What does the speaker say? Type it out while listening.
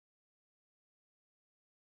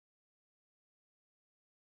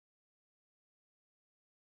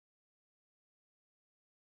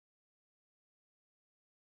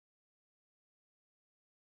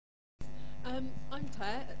I'm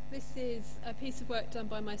Claire. This is a piece of work done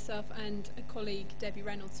by myself and a colleague, Debbie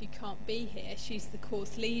Reynolds, who can't be here. She's the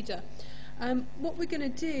course leader. What we're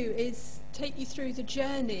going to do is take you through the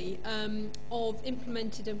journey of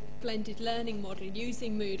implemented a blended learning model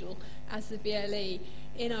using Moodle as the VLE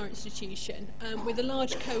in our institution with a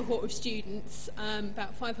large cohort of students,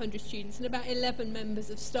 about 500 students and about 11 members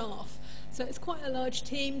of staff. So it's quite a large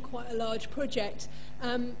team, quite a large project.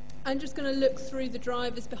 I'm just going to look through the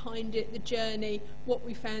drivers behind it, the journey, what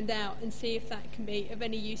we found out, and see if that can be of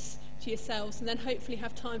any use to yourselves, and then hopefully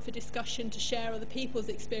have time for discussion to share other people's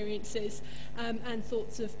experiences and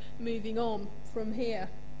thoughts of moving on from here.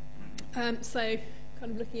 So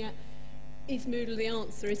kind of looking at, is Moodle the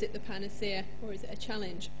answer, is it the panacea, or is it a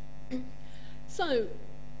challenge? So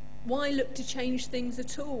why look to change things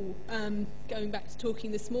at all? Going back to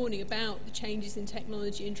talking this morning about the changes in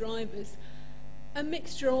technology and drivers, a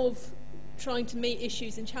mixture of trying to meet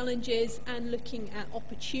issues and challenges and looking at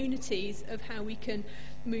opportunities of how we can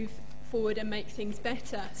move forward and make things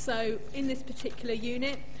better. So in this particular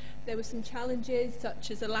unit, there were some challenges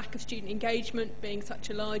such as a lack of student engagement, being such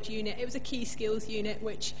a large unit. It was a key skills unit,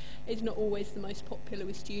 which is not always the most popular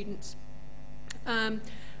with students.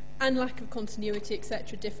 And lack of continuity,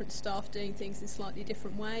 etc., different staff doing things in slightly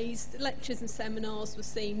different ways. The lectures and seminars were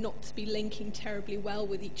seen not to be linking terribly well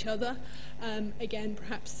with each other, again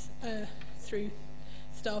perhaps through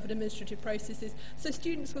staff and administrative processes. So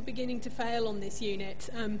students were beginning to fail on this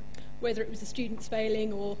unit, whether it was the students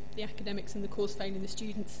failing or the academics and the course failing the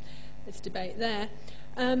students. There's debate there.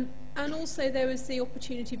 And also there was the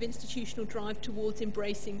opportunity of institutional drive towards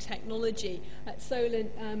embracing technology. At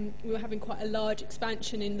Solent, we were having quite a large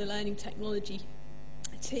expansion in the learning technology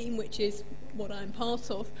team, which is what I'm part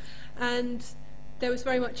of, and there was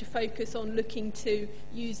very much a focus on looking to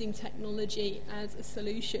using technology as a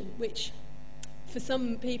solution, which for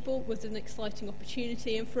some people was an exciting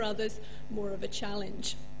opportunity and for others more of a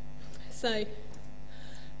challenge. So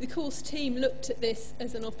the course team looked at this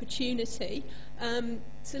as an opportunity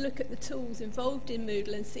to look at the tools involved in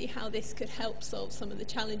Moodle and see how this could help solve some of the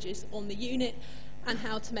challenges on the unit and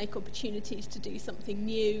how to make opportunities to do something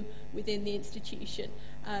new within the institution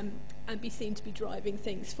and be seen to be driving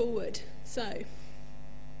things forward. So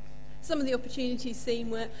some of the opportunities seen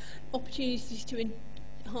were opportunities to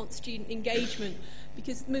enhance student engagement,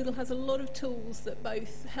 because Moodle has a lot of tools that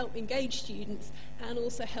both help engage students and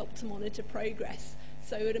also help to monitor progress.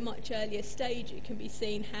 So at a much earlier stage it can be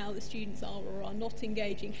seen how the students are or are not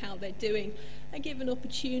engaging, how they're doing, and give an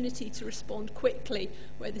opportunity to respond quickly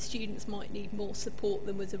where the students might need more support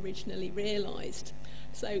than was originally realised.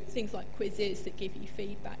 So things like quizzes that give you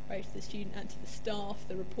feedback both to the student and to the staff,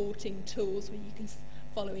 the reporting tools where you can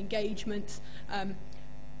follow engagement,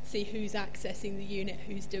 see who's accessing the unit,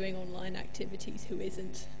 who's doing online activities, who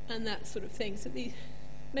isn't, and that sort of thing. So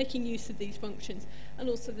making use of these functions, and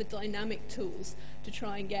also the dynamic tools to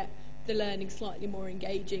try and get the learning slightly more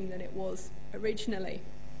engaging than it was originally.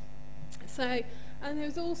 So, and there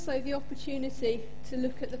was also the opportunity to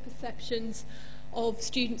look at the perceptions of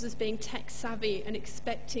students as being tech savvy and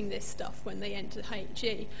expecting this stuff when they enter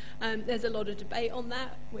HE. There's a lot of debate on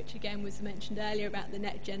that, which again was mentioned earlier about the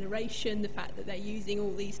next generation, the fact that they're using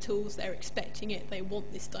all these tools, they're expecting it, they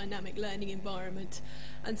want this dynamic learning environment,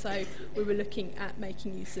 and so we were looking at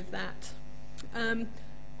making use of that. And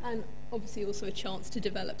obviously also a chance to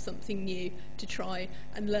develop something new, to try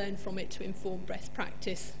and learn from it to inform best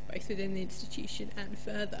practice, both within the institution and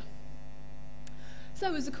further.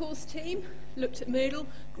 So as a course team, looked at Moodle,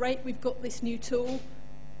 great, we've got this new tool,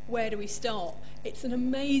 where do we start? It's an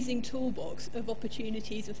amazing toolbox of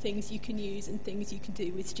opportunities of things you can use and things you can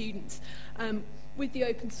do with students. With the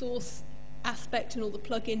open source aspect and all the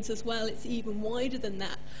plugins as well, it's even wider than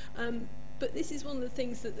that. But this is one of the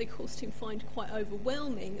things that the course team find quite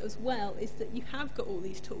overwhelming as well, is that you have got all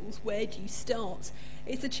these tools, where do you start?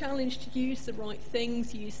 It's a challenge to use the right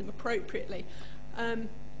things, use them appropriately.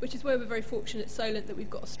 Which is where we're very fortunate at Solent that we've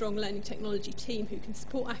got a strong learning technology team who can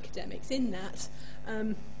support academics in that,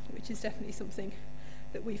 which is definitely something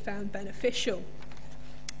that we found beneficial.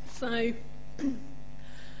 So,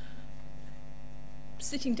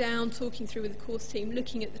 sitting down, talking through with the course team,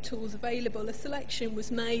 looking at the tools available, a selection was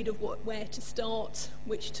made of where to start,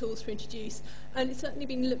 which tools to introduce, and it's certainly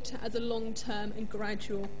been looked at as a long-term and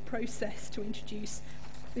gradual process to introduce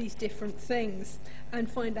these different things and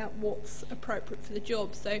find out what's appropriate for the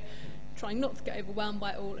job. So trying not to get overwhelmed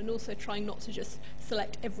by it all, and also trying not to just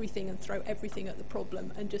select everything and throw everything at the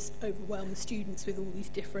problem and just overwhelm the students with all these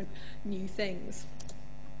different new things.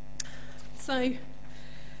 So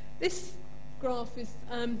this graph is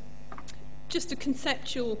just a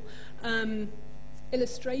conceptual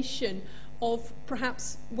illustration of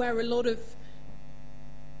perhaps where a lot of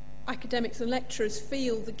academics and lecturers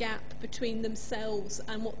feel the gap between themselves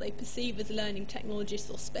and what they perceive as learning technologists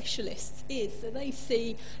or specialists is. So they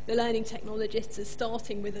see the learning technologists as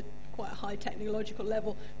starting with a quite a high technological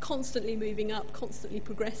level, constantly moving up, constantly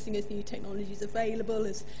progressing as new technologies are available,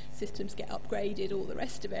 as systems get upgraded, all the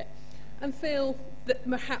rest of it, and feel that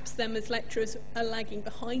perhaps them as lecturers are lagging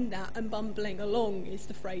behind that and bumbling along, is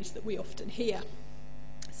the phrase that we often hear.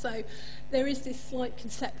 So there is this slight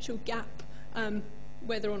conceptual gap,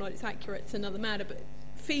 whether or not it's accurate is another matter, but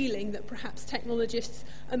feeling that perhaps technologists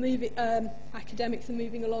are moving, academics are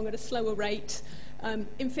moving along at a slower rate,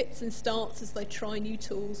 in fits and starts as they try new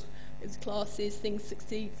tools. As classes, things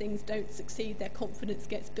succeed, things don't succeed, their confidence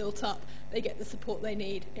gets built up, they get the support they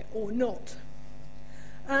need or not.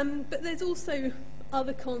 But there's also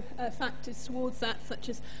other factors towards that, such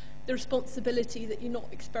as the responsibility that you're not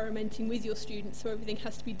experimenting with your students, so everything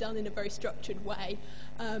has to be done in a very structured way.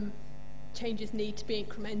 Changes need to be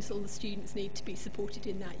incremental, the students need to be supported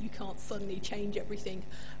in that. You can't suddenly change everything,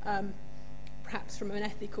 perhaps from an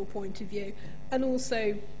ethical point of view. And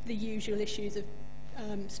also the usual issues of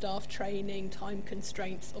staff training, time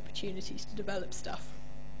constraints, opportunities to develop stuff.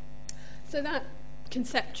 So that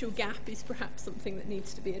conceptual gap is perhaps something that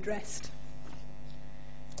needs to be addressed.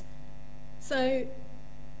 So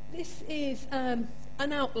this is an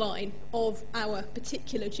outline of our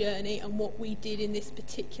particular journey and what we did in this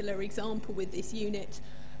particular example with this unit.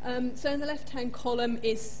 So in the left-hand column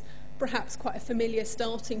is perhaps quite a familiar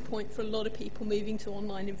starting point for a lot of people moving to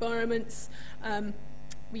online environments.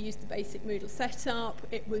 We used the basic Moodle setup.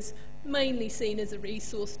 It was mainly seen as a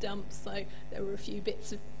resource dump, so there were a few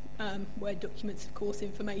bits of Word documents of course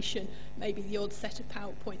information, maybe the odd set of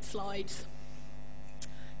PowerPoint slides.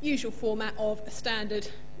 Usual format of a standard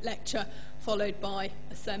lecture followed by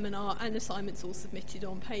a seminar and assignments all submitted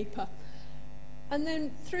on paper. And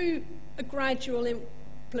then through a gradual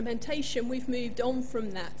implementation we've moved on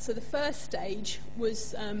from that. So the first stage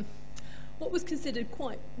was what was considered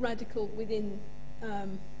quite radical within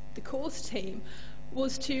the course team,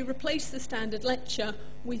 was to replace the standard lecture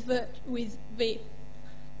with the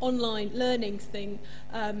online learning thing,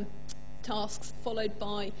 tasks followed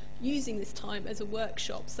by using this time as a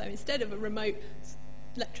workshop. So instead of a remote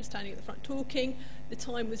lecturer standing at the front talking, the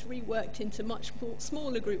time was reworked into much more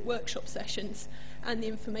smaller group workshop sessions, and the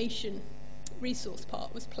information resource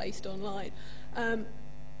part was placed online.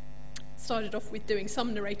 Started off with doing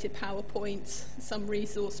some narrated PowerPoints, some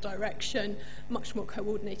resource direction, much more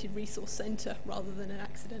coordinated resource centre rather than an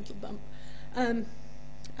accidental dump,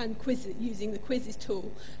 and quizzes, using the quizzes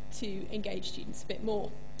tool to engage students a bit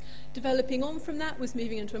more. Developing on from that was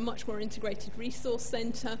moving into a much more integrated resource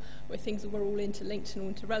centre where things were all interlinked and all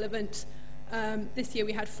interrelevant. This year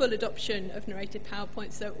we had full adoption of narrated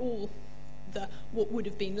PowerPoint, so all what would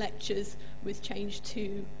have been lectures was changed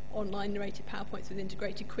to online narrated PowerPoints with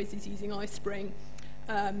integrated quizzes using iSpring.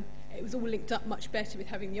 It was all linked up much better with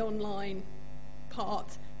having the online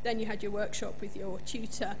part. Then you had your workshop with your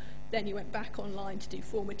tutor. Then you went back online to do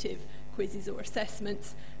formative quizzes or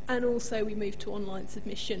assessments. And also we moved to online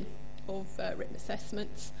submission of written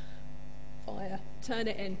assessments via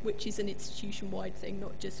Turnitin, which is an institution-wide thing,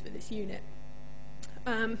 not just for this unit.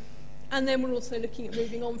 And then we're also looking at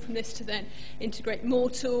moving on from this to then integrate more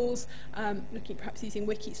tools, looking at perhaps using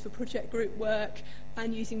wikis for project group work,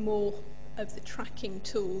 and using more of the tracking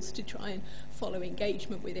tools to try and follow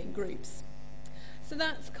engagement within groups. So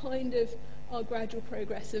that's kind of our gradual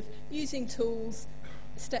progress of using tools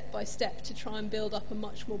step by step to try and build up a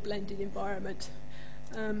much more blended environment.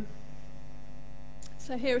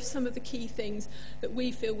 So here are some of the key things that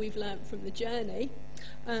we feel we've learnt from the journey.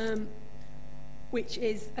 Which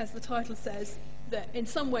is, as the title says, that in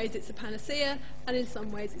some ways it's a panacea and in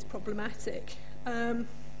some ways it's problematic. So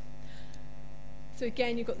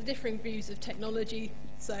again, you've got the differing views of technology,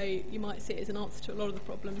 so you might see it as an answer to a lot of the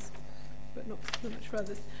problems, but not so much for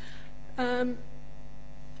others.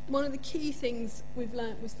 One of the key things we've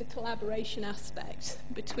learnt was the collaboration aspect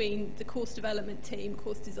between the course development team,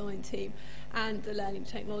 course design team, and the learning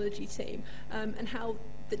technology team, and how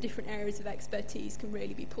the different areas of expertise can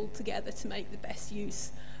really be pulled together to make the best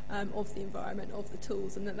use of the environment, of the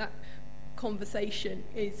tools, and that conversation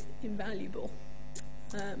is invaluable.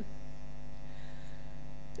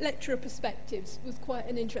 Lecturer perspectives was quite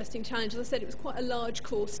an interesting challenge. As I said, it was quite a large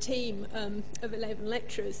course team of 11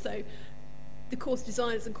 lecturers, so the course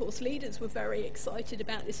designers and course leaders were very excited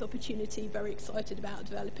about this opportunity, very excited about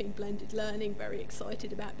developing blended learning, very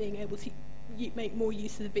excited about being able to make more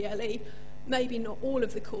use of the VLE. Maybe not all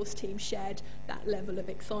of the course team shared that level of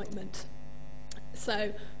excitement.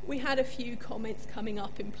 So we had a few comments coming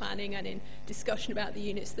up in planning and in discussion about the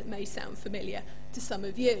units that may sound familiar to some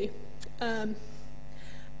of you.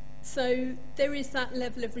 So there is that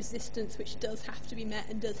level of resistance which does have to be met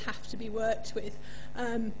and does have to be worked with.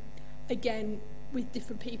 Again, with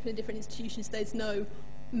different people in different institutions, there's no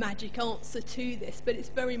magic answer to this, but it's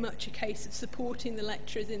very much a case of supporting the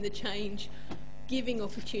lecturers in the change, giving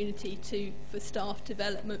opportunity for staff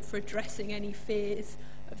development, for addressing any fears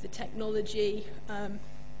of the technology,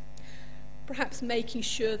 perhaps making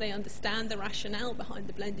sure they understand the rationale behind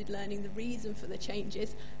the blended learning, the reason for the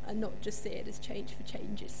changes, and not just see it as change for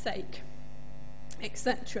change's sake,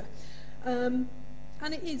 etc.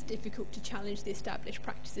 And it is difficult to challenge the established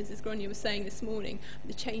practices, as Gráinne was saying this morning,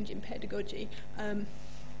 the change in pedagogy,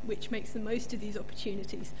 which makes the most of these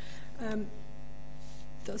opportunities,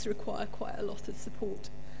 does require quite a lot of support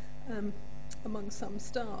among some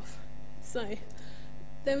staff. So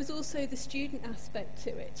there was also the student aspect to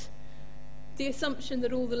it. The assumption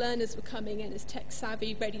that all the learners were coming in as tech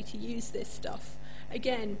savvy, ready to use this stuff,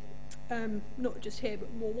 again, not just here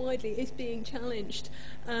but more widely, is being challenged.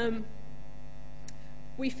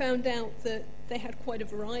 We found out that they had quite a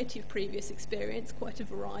variety of previous experience, quite a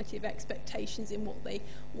variety of expectations in what they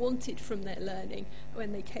wanted from their learning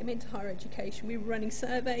when they came into higher education. We were running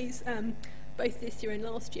surveys, both this year and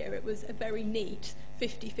last year. It was a very neat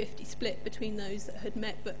 50-50 split between those that had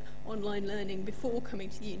met but online learning before coming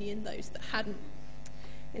to uni and those that hadn't,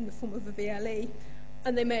 in the form of a VLE.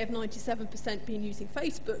 And they may have 97% been using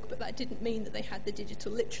Facebook, but that didn't mean that they had the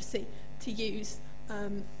digital literacy to use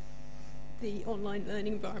the online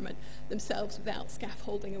learning environment themselves without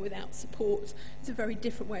scaffolding and without support. It's a very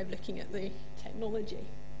different way of looking at the technology.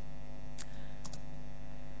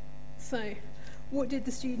 So, what did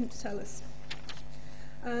the students tell us?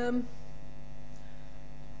 The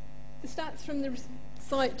stats from the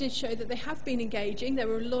site did show that they have been engaging. There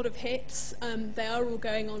were a lot of hits. They are all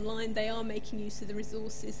going online. They are making use of the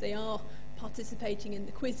resources. They are participating in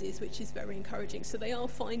the quizzes, which is very encouraging. So they are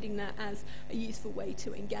finding that as a useful way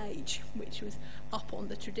to engage, which was up on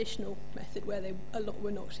the traditional method where a lot were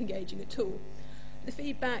not engaging at all. The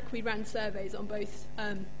feedback, we ran surveys on both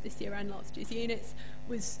this year and last year's units,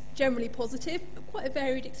 was generally positive, but quite a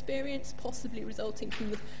varied experience, possibly resulting from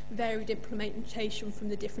the varied implementation from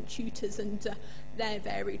the different tutors and their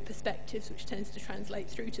varied perspectives, which tends to translate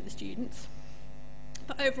through to the students.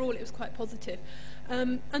 But overall, it was quite positive.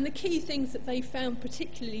 And the key things that they found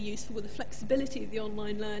particularly useful were the flexibility of the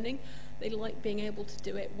online learning. They liked being able to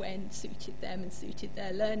do it when suited them and suited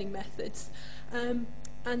their learning methods.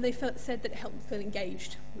 And they said that it helped them feel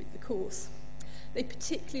engaged with the course. They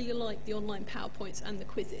particularly liked the online PowerPoints and the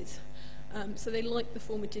quizzes. So they liked the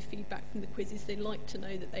formative feedback from the quizzes. They liked to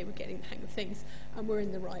know that they were getting the hang of things and were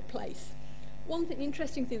in the right place. One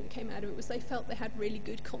interesting thing that came out of it was they felt they had really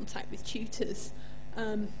good contact with tutors.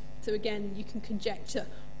 So again, you can conjecture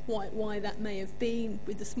why that may have been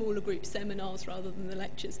with the smaller group seminars rather than the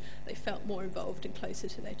lectures. They felt more involved and closer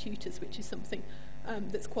to their tutors, which is something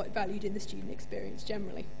that's quite valued in the student experience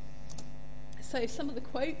generally. So some of the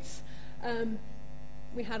quotes,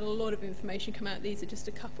 we had a lot of information come out. These are just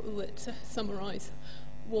a couple that summarise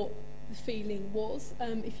what the feeling was,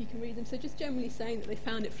 if you can read them. So just generally saying that they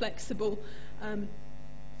found it flexible,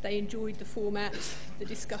 they enjoyed the format, the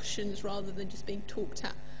discussions, rather than just being talked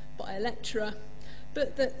at by a lecturer,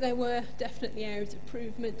 but that there were definitely areas of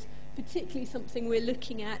improvement. Particularly something we're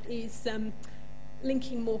looking at is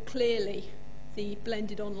linking more clearly the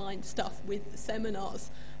blended online stuff with the seminars.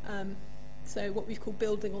 So what we've called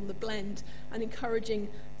building on the blend, and encouraging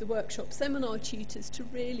the workshop seminar tutors to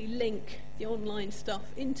really link the online stuff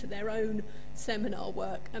into their own seminar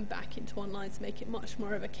work and back into online to make it much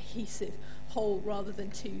more of a cohesive whole rather than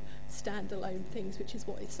two standalone things, which is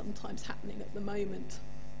what is sometimes happening at the moment.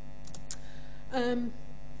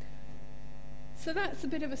 So that's a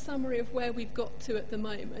bit of a summary of where we've got to at the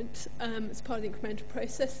moment as part of the incremental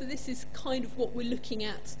process. So this is kind of what we're looking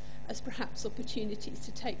at as perhaps opportunities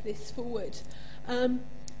to take this forward.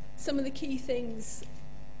 Some of the key things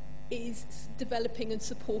is developing and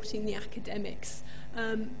supporting the academics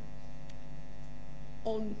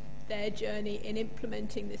on their journey in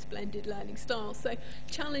implementing this blended learning style. So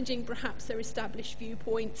challenging perhaps their established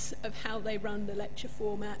viewpoints of how they run the lecture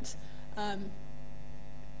format,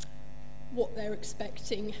 what they're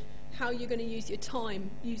expecting, how you're going to use your time.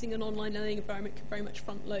 Using an online learning environment can very much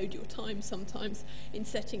front load your time sometimes in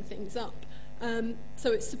setting things up.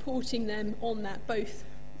 So it's supporting them on that, both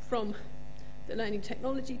from the learning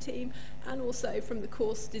technology team and also from the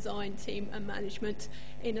course design team and management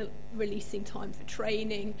in releasing time for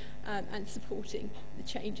training and supporting the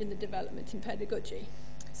change in the development in pedagogy.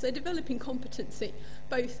 So developing competency,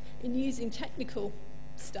 both in using technical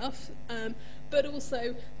stuff, but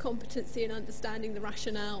also competency in understanding the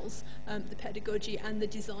rationales, the pedagogy and the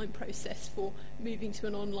design process for moving to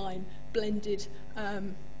an online blended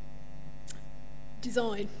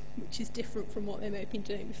design, which is different from what they may have been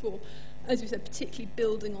doing before. As we said, particularly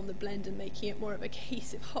building on the blend and making it more of a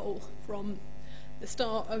cohesive whole from the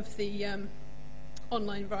start of the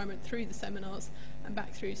online environment through the seminars and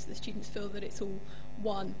back through, so the students feel that it's all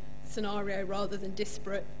one scenario rather than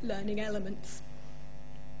disparate learning elements.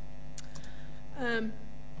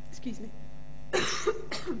 Excuse me.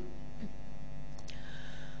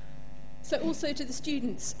 So also to the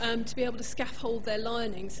students, to be able to scaffold their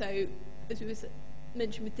learning, so as we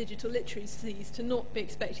mentioned with digital literacies, to not be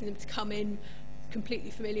expecting them to come in completely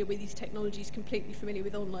familiar with these technologies, completely familiar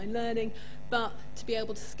with online learning, but to be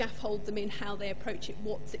able to scaffold them in how they approach it,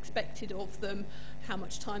 what's expected of them, how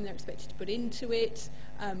much time they're expected to put into it,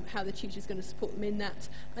 how the tutor's going to support them in that,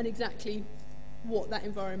 and exactly what that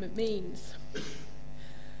environment means.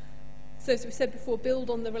 So as we said before, build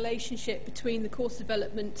on the relationship between the course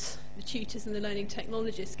development, the tutors and the learning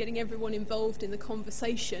technologists, getting everyone involved in the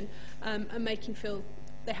conversation and making feel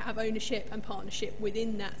they have ownership and partnership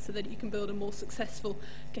within that so that you can build a more successful,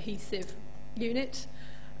 cohesive unit.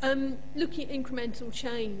 Looking at incremental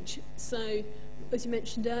change, so as you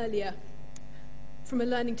mentioned earlier, from a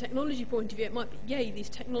learning technology point of view, it might be, yay, these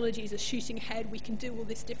technologies are shooting ahead, we can do all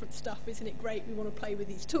this different stuff, isn't it great, we want to play with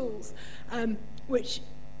these tools,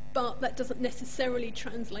 but that doesn't necessarily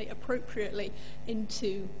translate appropriately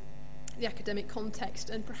into the academic context,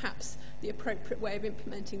 and perhaps the appropriate way of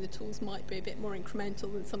implementing the tools might be a bit more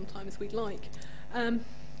incremental than sometimes we'd like. And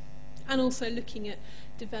also looking at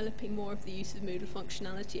developing more of the use of Moodle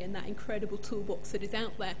functionality and that incredible toolbox that is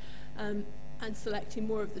out there, and selecting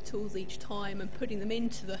more of the tools each time and putting them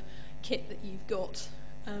into the kit that you've got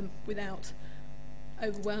without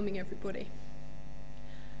overwhelming everybody.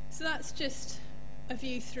 So that's just a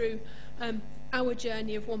view through our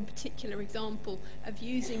journey of one particular example of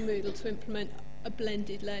using Moodle to implement a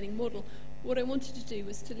blended learning model. What I wanted to do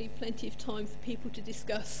was to leave plenty of time for people to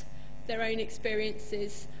discuss their own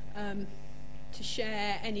experiences, to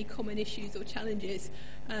share any common issues or challenges,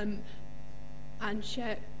 and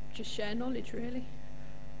just share knowledge, really.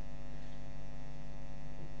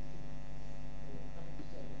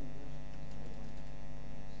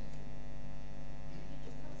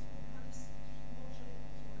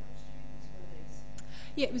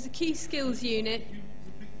 Yeah, it was a key skills unit.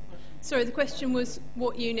 Sorry, the question was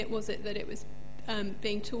what unit was it that it was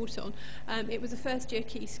being taught on? It was a first year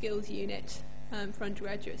key skills unit for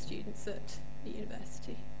undergraduate students at the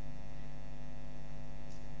university.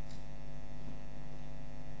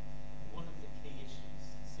 One of the key issues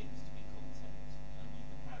seems to be content. You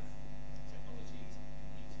can have technologies,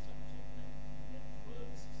 computers,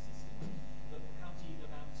 networks, systems, but how do you go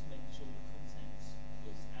about to make sure the content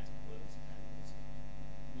was adequate and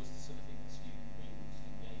was the sort of thing the student really wanted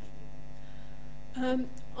to engage with?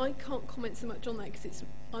 I can't comment so much on that because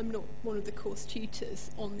I'm not one of the course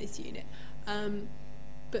tutors on this unit,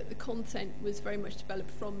 but the content was very much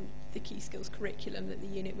developed from the key skills curriculum that the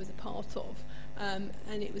unit was a part of,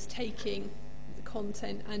 and it was taking the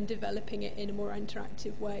content and developing it in a more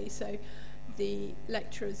interactive way. So the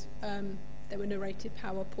lecturers, there were narrated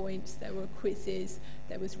PowerPoints, there were quizzes,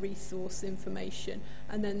 there was resource information,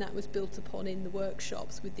 and then that was built upon in the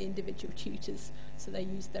workshops with the individual tutors, so they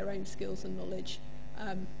used their own skills and knowledge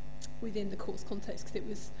within the course context, because it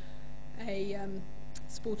was a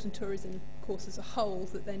sport and tourism course as a whole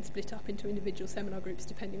that then split up into individual seminar groups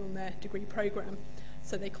depending on their degree programme,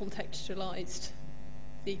 so they contextualised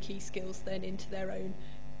the key skills then into their own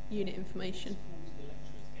unit information. The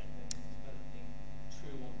lecturers get them developing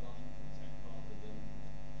true online content rather than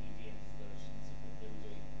PDF versions of what they were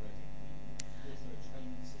doing already. Was there a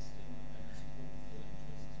training system and support for the lecturers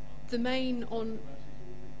as well? The main on...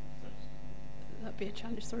 That'd be a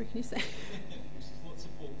challenge, sorry, can you say? What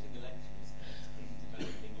support did the lecturers get in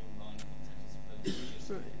developing online content as opposed to just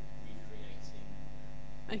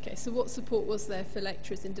recreating? Okay, so what support was there for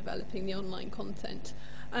lecturers in developing the online content?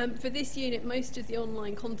 For this unit, most of the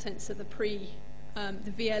online content, so the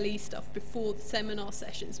VLE stuff before the seminar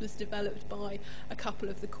sessions, was developed by a couple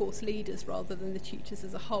of the course leaders rather than the tutors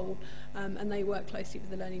as a whole, and they work closely with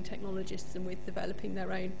the learning technologists and with developing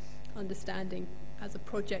their own understanding as a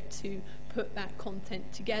project to put that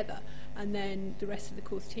content together, and then the rest of the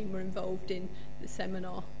course team were involved in the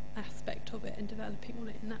seminar aspect of it and developing on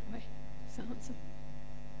it in that way. Does that answer?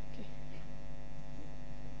 Okay.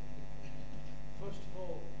 First of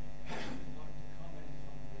all, I'd like to comment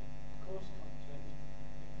on the course content.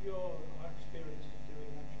 If your experience of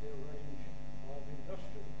doing that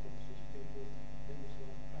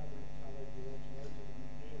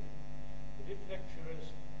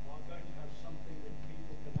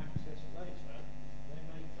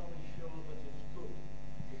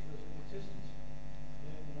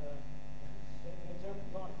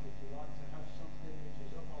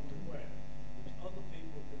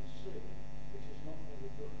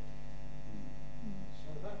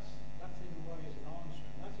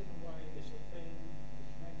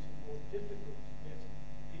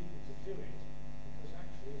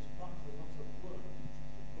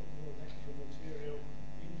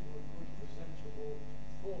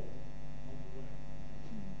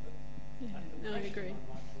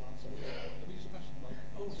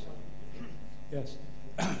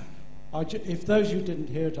if those who didn't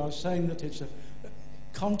hear it, I was saying that it's a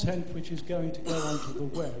content which is going to go onto the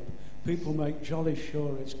web. People make jolly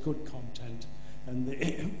sure it's good content, and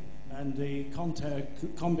the content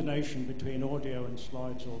combination between audio and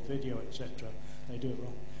slides or video, etc., they do it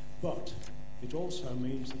wrong. But it also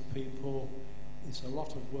means that people, it's a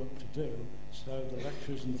lot of work to do, so the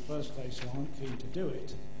lecturers in the first place aren't keen to do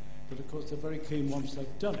it, but of course they're very keen once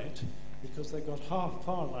they've done it, because they've got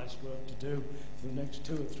far less work to do for the next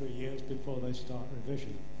 2 or 3 years before they start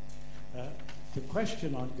revision. The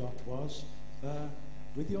question I'd got was,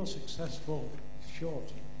 with your successful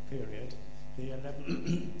short period, the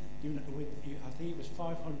 11, I think it was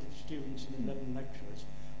 500 students and 11 lecturers,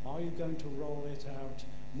 are you going to roll it out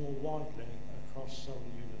more widely across Seoul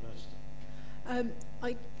University?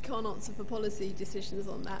 I can't answer for policy decisions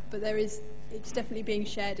on that, but it's definitely being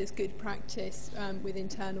shared as good practice with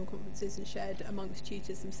internal conferences and shared amongst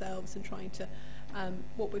tutors themselves, and trying to,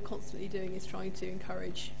 what we're constantly doing is trying to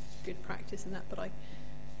encourage good practice in that, but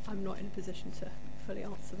I'm not in a position to fully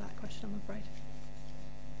answer that question, I'm afraid.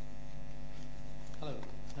 Hello.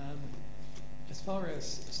 As far as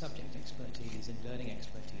subject expertise and learning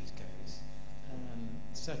expertise goes,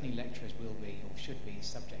 certainly lecturers will be or should be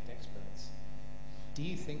subject experts. Do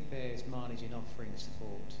you think there's mileage in offering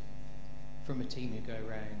support from a team who go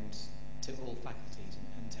around to all faculties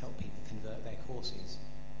and help people convert their courses,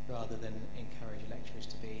 rather than encourage lecturers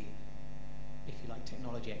to be, if you like,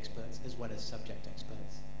 technology experts as well as subject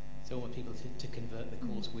experts? So I want people to convert the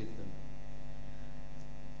course with them.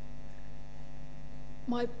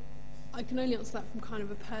 I can only answer that from kind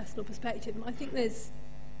of a personal perspective, and I think there's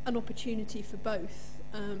an opportunity for both,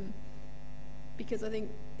 because I think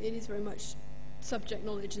it is very much subject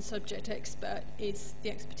knowledge, and subject expert is the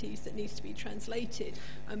expertise that needs to be translated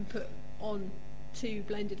and put on to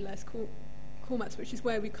blended LES formats, which is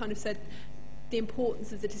where we kind of said the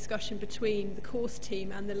importance of the discussion between the course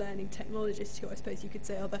team and the learning technologists, who I suppose you could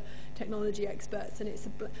say are the technology experts, and it's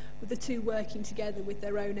with the two working together with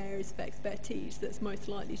their own areas of expertise that's most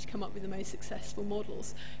likely to come up with the most successful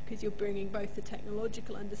models, because you're bringing both the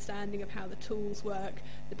technological understanding of how the tools work,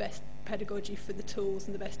 the best pedagogy for the tools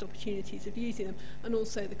and the best opportunities of using them, and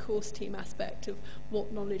also the course team aspect of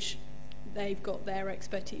what knowledge they've got, their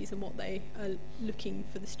expertise, and what they are looking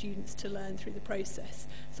for the students to learn through the process.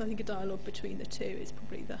 So I think a dialogue between the two is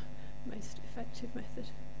probably the most effective method.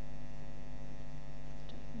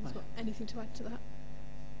 Has got anything to add to that?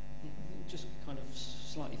 Yeah, I think it just kind of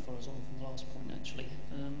slightly follows on from the last point, actually.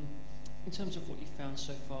 In terms of what you've found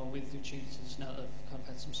so far with your tutors, now that they've kind of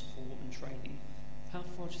had some support and training, how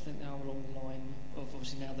far do you think they are along the line of,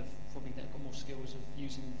 obviously now they've probably got more skills of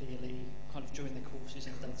using VLE kind of during their courses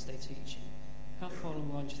and day-to-day teaching? How far along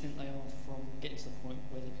the line do you think they are from getting to the point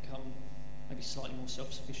where they become maybe slightly more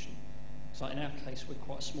self-sufficient? So in our case, we're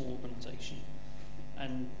quite a small organisation,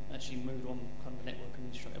 and actually Moodle, I'm kind of a network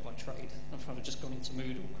administrator by trade. I've kind of just gone into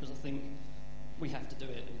Moodle because I think we have to do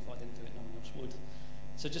it, and if I didn't do it, no one else would.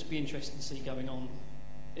 So just be interested to see going on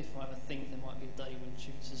if I ever think there might be a day when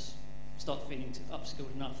tutors start feeling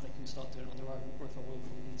upskilled enough they can start doing it on their own, or if I will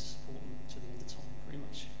probably need to support them to the end of time, pretty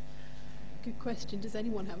much. Good question. Does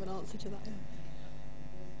anyone have an answer to that? Does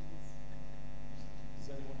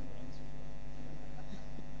anyone have an answer?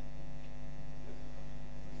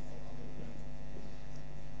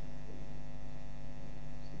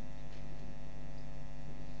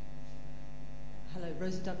 Hello,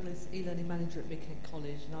 Rosa Douglas, e-learning manager at Big Head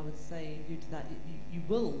College, and I would say due to that, you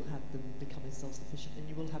will have them becoming self-sufficient, and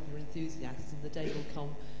you will have your enthusiasm. The day will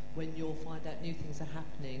come when you'll find out new things are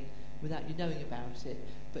happening without you knowing about it,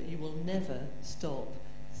 but you will never stop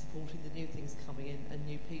supporting the new things coming in and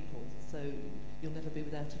new people. So you'll never be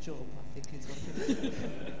without a job, I think is what I think.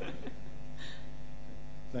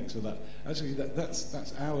 Thanks for that. Actually,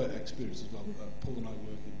 that's our experience as well. Paul and I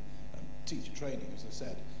work in teacher training, as I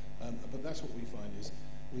said. But that's what we find is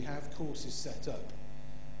we have courses set up,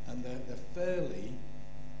 and they're fairly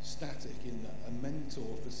static in that a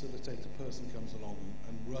mentor, facilitator person comes along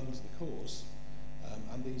and runs the course,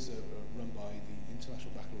 and these are run by the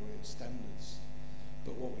International Baccalaureate Standards.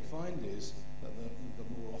 But what we find is that the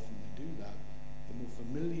more often they do that, the more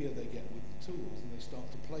familiar they get with the tools, and they start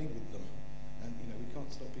to play with them. And we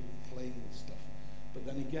can't stop people playing with stuff. But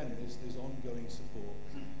then again, there's ongoing support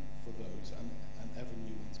for those, and ever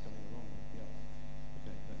new ones coming along. Yeah.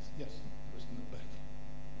 Okay. Thanks. Yes. Person at the back.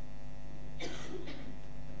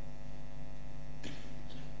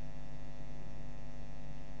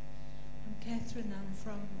 I'm Catherine. I'm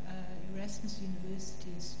from Erasmus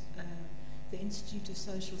University's the Institute of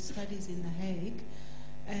Social Studies in The Hague,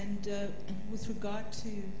 and with regard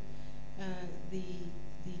to the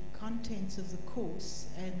the contents of the course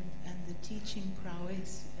and the teaching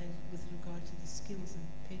prowess with regard to the skills and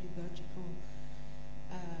pedagogical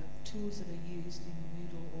tools that are used in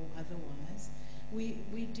Moodle or otherwise.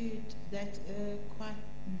 We do that quite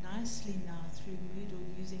nicely now through Moodle,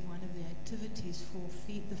 using one of the activities for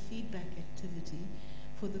the feedback activity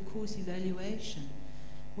for the course evaluation,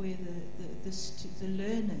 where the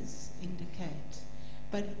learners indicate.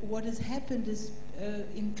 But what has happened is,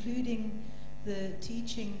 including the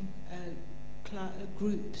teaching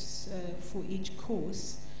groups for each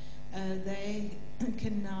course, they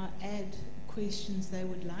can now add questions they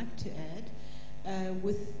would like to add,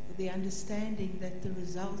 with the understanding that the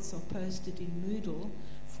results are posted in Moodle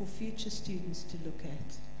for future students to look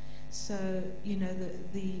at. So, you know,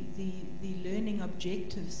 the learning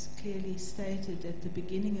objectives clearly stated at the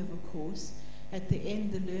beginning of a course. At the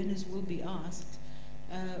end, the learners will be asked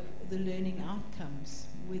the learning outcomes,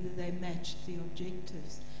 whether they matched the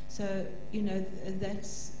objectives. So, you know,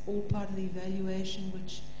 that's all part of the evaluation,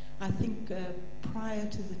 which I think prior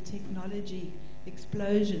to the technology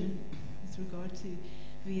explosion with regard to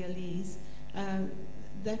VLEs,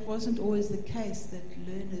 that wasn't always the case, that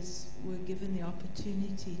learners were given the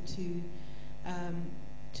opportunity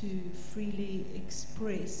to freely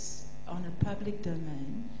express on a public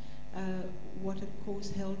domain what a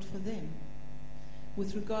course held for them.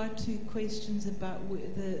 With regard to questions about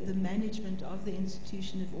the management of the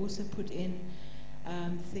institution, have also put in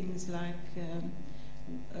things like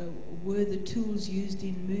were the tools used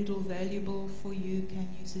in Moodle valuable for you? Can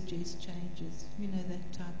you suggest changes? You know,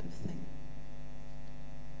 that type of thing.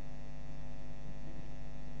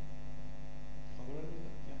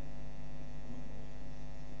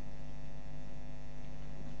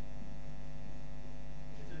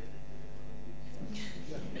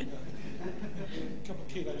 A couple of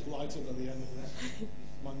kilos lighter than the end of this.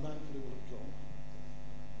 My man could have gone.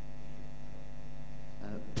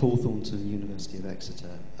 Paul Thornton, University of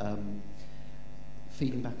Exeter.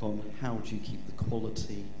 Feeding back on how do you keep the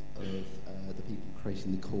quality of the people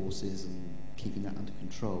creating the courses and keeping that under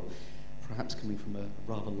control. Perhaps coming from a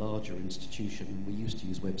rather larger institution, and we used to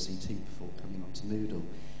use WebCT before coming onto Moodle,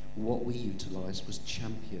 what we utilised was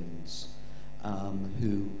champions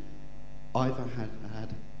who either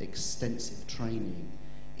had extensive training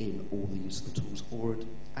in all the use of the tools or had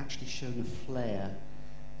actually shown a flair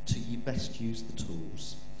to best use the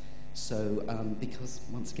tools. So because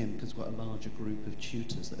we've got a larger group of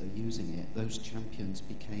tutors that are using it, those champions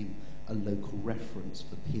became a local reference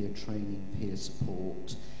for peer training, peer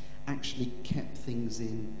support, actually kept things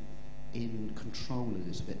in control a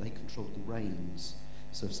little bit. They controlled the reins.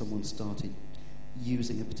 So if someone started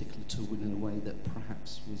using a particular tool in a way that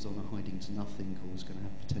perhaps was on a hiding to nothing or was going to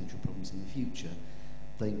have potential problems in the future,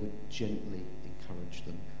 they would gently encourage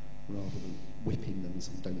them rather than whipping them and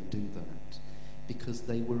saying, don't do that, because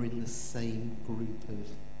they were in the same group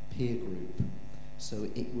of peer group. So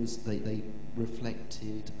it was they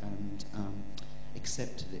reflected and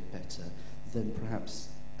accepted it better than perhaps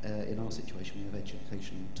in our situation we have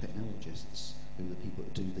educational technologists who are the people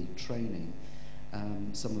that do the training.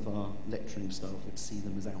 Some of our lecturing staff would see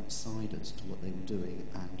them as outsiders to what they were doing,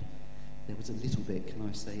 and there was a little bit, can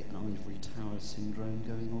I say, an ivory tower syndrome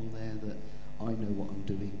going on there, that I know what I'm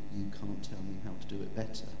doing, you can't tell me how to do it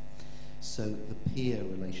better. So the peer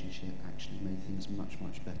relationship actually made things much,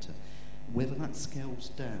 much better. Whether that scales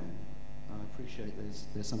down, I appreciate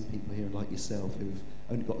there's some people here like yourself who've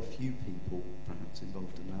only got a few people perhaps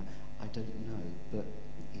involved in that. I don't know, but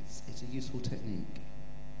it's a useful technique.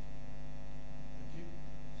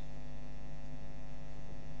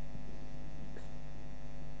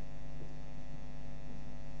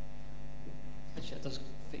 Actually, that does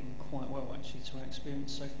fit in quite well, actually, to our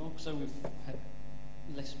experience so far. So we've had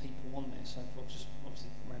less people on there so far, just obviously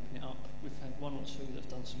ramping it up. We've had one or two that have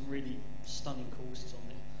done some really stunning courses on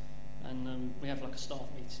there. And we have like a staff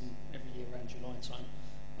meeting every year around July time.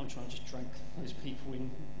 I'm trying to just drag those people in,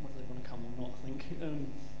 whether they want to come or not, I think.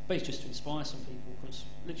 But it's just to inspire some people, because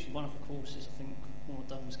literally one of the courses, I think, all I've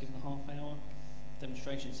done was given a half-hour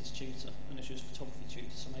demonstration to this tutor, and she was a photography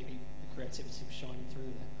tutor, so maybe the creativity was shining through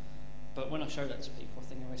there. But when I show that to people, I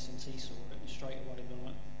think our SMT saw it, and straight away they're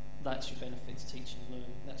like, that's your benefit to teaching and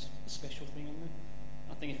learning, that's a special thing on there.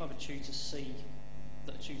 I think if other tutors see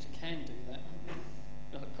that a tutor can do that,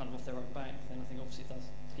 kind of off their own back, then I think obviously it does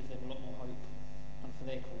give them a lot more hope. And for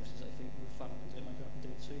their courses, they think, with fun I can do it, maybe I can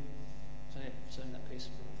do it too. So yeah, certainly that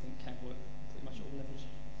piece I think can work pretty much at all levels.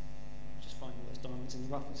 Just find all those diamonds in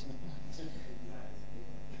the rough, isn't it?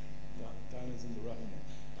 Diamonds in the rough.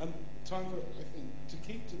 Time for, I think, to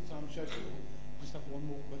keep to the time schedule, just have one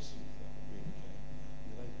more question, if that would be okay.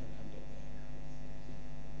 The lady had a hand up there.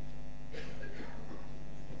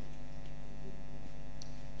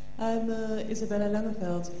 I'm Isabella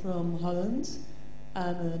Langeveld from Holland.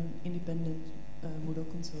 I'm an independent Moodle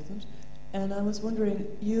consultant. And I was wondering,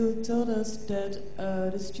 you told us that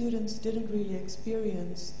the students didn't really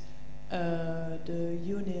experience the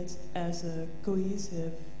unit as a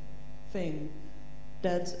cohesive thing,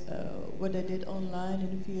 that what they did online in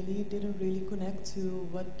the VLE didn't really connect to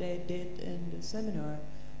what they did in the seminar.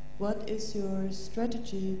 What is your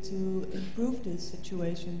strategy to improve this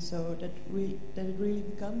situation so that it really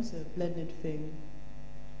becomes a blended thing?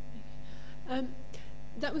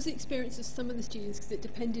 That was the experience of some of the students, because it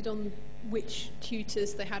depended on which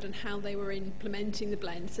tutors they had and how they were implementing the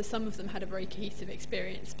blend. So some of them had a very cohesive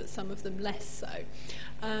experience, but some of them less so.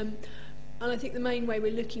 And I think the main way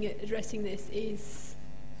we're looking at addressing this is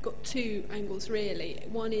got two angles really.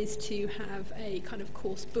 One is to have a kind of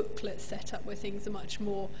course booklet set up where things are much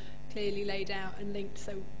more clearly laid out and linked.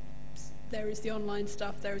 So there is the online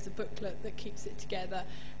stuff, there is a booklet that keeps it together.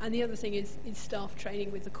 And the other thing is staff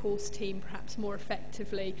training with the course team perhaps more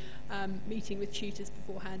effectively, meeting with tutors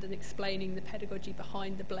beforehand and explaining the pedagogy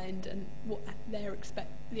behind the blend and what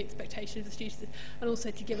the expectation of the students is, and also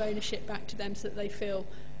to give ownership back to them so that they feel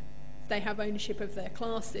they have ownership of their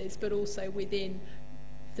classes, but also within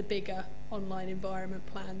the bigger online environment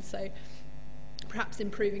plan. So perhaps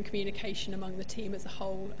improving communication among the team as a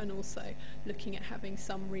whole, and also looking at having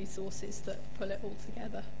some resources that pull it all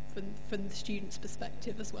together from the student's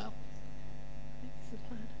perspective as well. That's the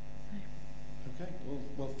plan. So. Okay,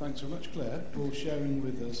 well, thanks very much, Claire, for sharing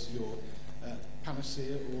with us your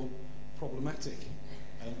panacea or problematic,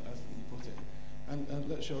 as you put it. And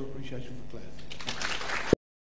let's show our appreciation for Claire.